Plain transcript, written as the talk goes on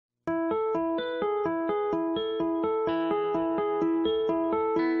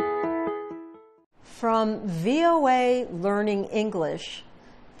From VOA Learning English,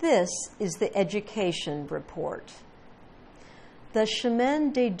 this is the Education Report. The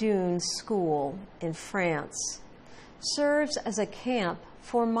Chemin des Dunes School in France serves as a camp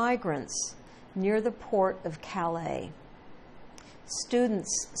for migrants near the port of Calais.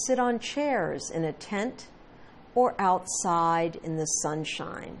 Students sit on chairs in a tent or outside in the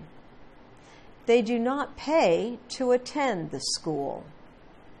sunshine. They do not pay to attend the school.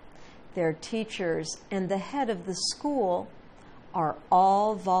 Their teachers and the head of the school are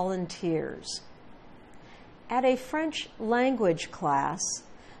all volunteers. At a French language class,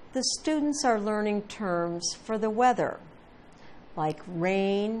 the students are learning terms for the weather, like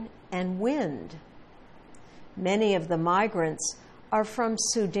rain and wind. Many of the migrants are from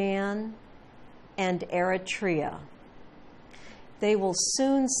Sudan and Eritrea. They will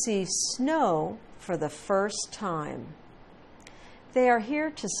soon see snow for the first time. They are here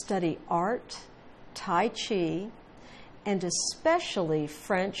to study art, Tai Chi, and especially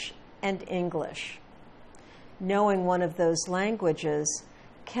French and English. Knowing one of those languages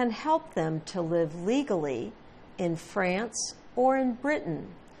can help them to live legally in France or in Britain,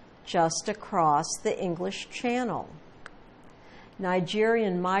 just across the English Channel.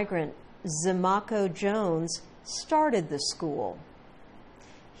 Nigerian migrant Zimako Jones started the school.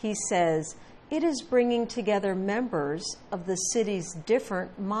 He says it is bringing together members of the city's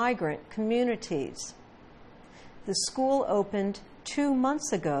different migrant communities. The school opened 2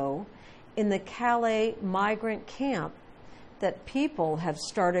 months ago in the Calais migrant camp that people have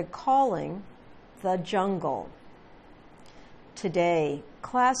started calling the jungle. Today,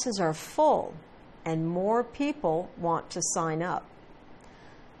 classes are full and more people want to sign up.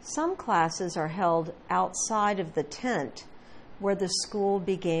 Some classes are held outside of the tent where the school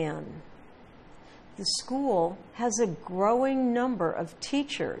began. The school has a growing number of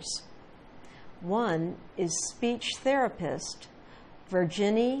teachers. One is speech therapist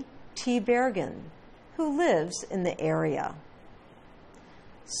Virginie T. Bergen, who lives in the area.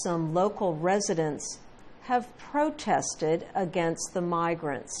 Some local residents have protested against the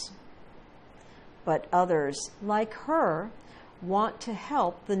migrants, but others, like her, want to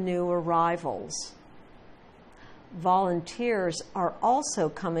help the new arrivals. Volunteers are also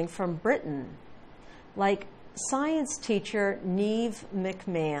coming from Britain, like science teacher Neve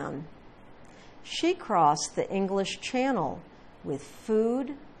McMahon. She crossed the English Channel with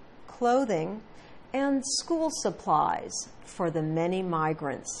food, clothing, and school supplies for the many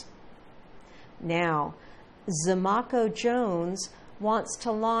migrants. Now, Zimako Jones wants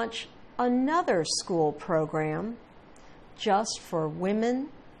to launch another school program just for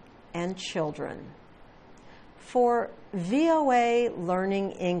women and children. For VOA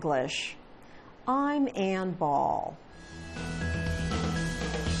Learning English, I'm Ann Ball.